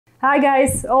Hi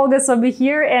guys, Olga Soby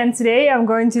here, and today I'm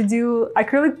going to do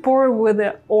acrylic pour with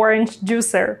the orange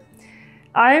juicer.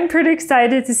 I'm pretty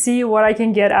excited to see what I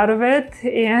can get out of it,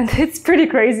 and it's pretty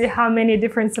crazy how many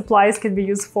different supplies can be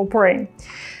used for pouring.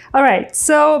 Alright,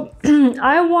 so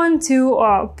I want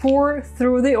to pour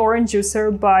through the orange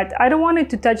juicer, but I don't want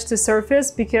it to touch the surface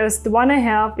because the one I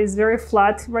have is very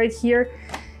flat right here,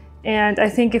 and I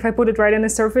think if I put it right on the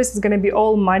surface, it's going to be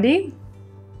all muddy.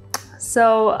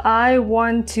 So I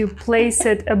want to place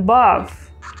it above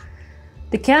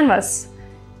the canvas,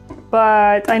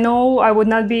 but I know I would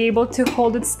not be able to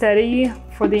hold it steady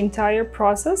for the entire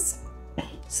process.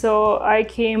 So I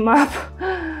came up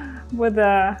with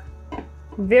a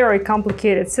very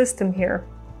complicated system here.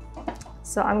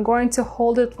 So I'm going to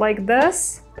hold it like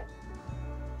this.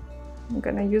 I'm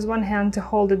gonna use one hand to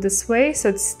hold it this way so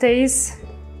it stays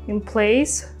in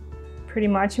place, pretty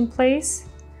much in place.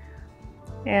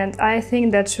 And I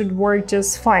think that should work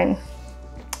just fine.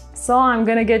 So I'm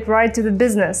gonna get right to the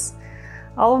business.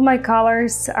 All of my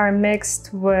colors are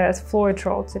mixed with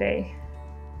Floetrol today.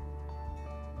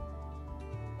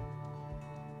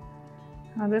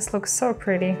 Oh, this looks so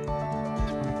pretty.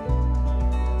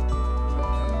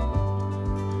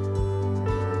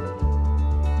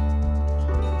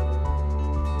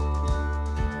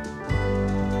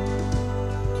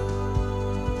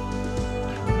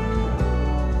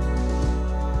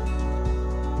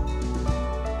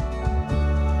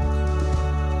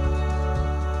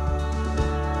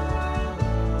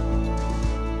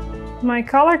 My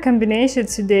color combination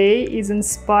today is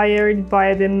inspired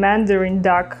by the mandarin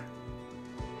duck.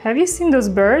 Have you seen those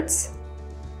birds?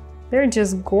 They're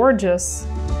just gorgeous.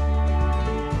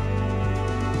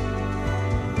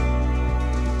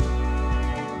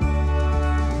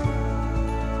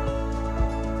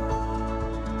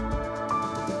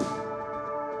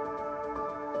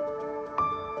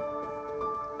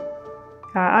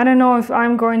 I don't know if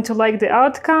I'm going to like the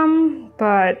outcome,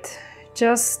 but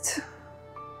just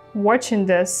watching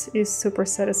this is super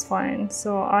satisfying,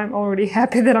 so I'm already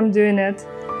happy that I'm doing it.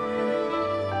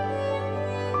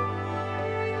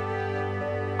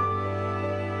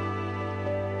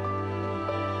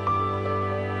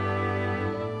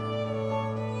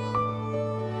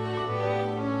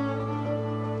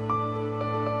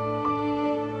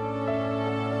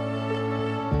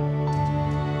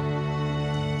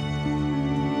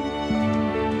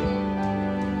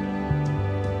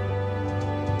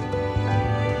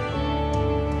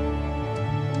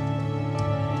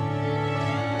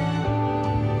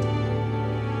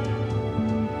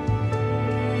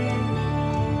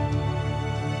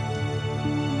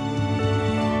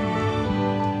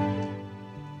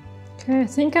 Okay, I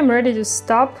think I'm ready to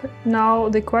stop. Now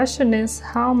the question is,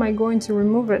 how am I going to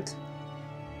remove it?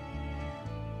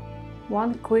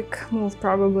 One quick move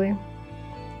probably.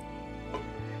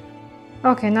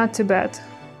 Okay, not too bad.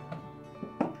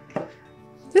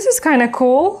 This is kind of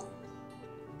cool.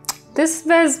 This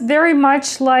was very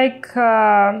much like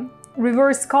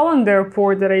reverse colander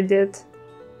pour that I did.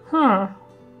 Huh,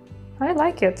 I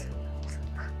like it.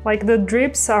 Like the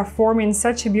drips are forming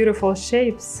such beautiful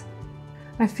shapes.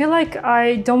 I feel like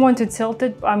I don't want to tilt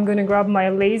it. I'm going to grab my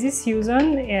Lazy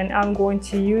Susan and I'm going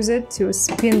to use it to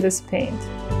spin this paint.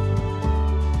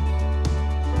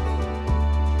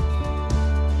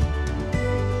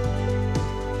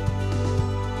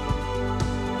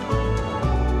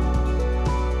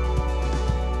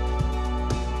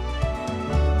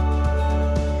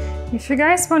 If you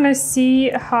guys want to see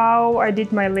how I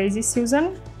did my Lazy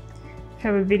Susan, I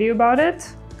have a video about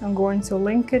it. I'm going to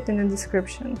link it in the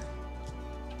description.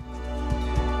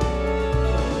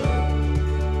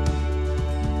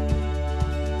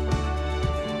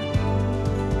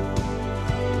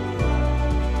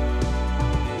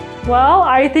 Well,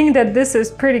 I think that this is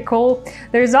pretty cool.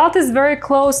 The result is very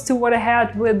close to what I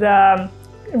had with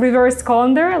reverse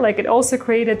colander, like it also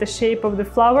created the shape of the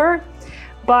flower,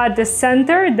 but the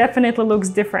center definitely looks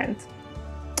different.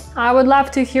 I would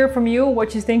love to hear from you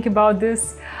what you think about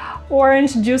this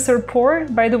orange juicer pour.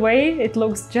 By the way, it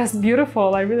looks just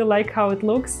beautiful. I really like how it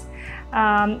looks.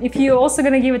 If you're also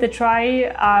gonna give it a try,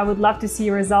 I would love to see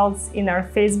your results in our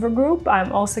Facebook group.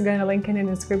 I'm also gonna link it in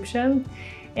the description.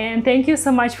 And thank you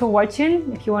so much for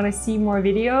watching. If you want to see more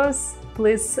videos,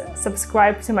 please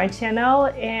subscribe to my channel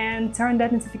and turn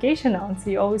that notification on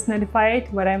so you're always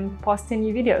notified when I'm posting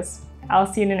new videos. I'll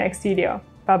see you in the next video.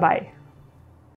 Bye bye.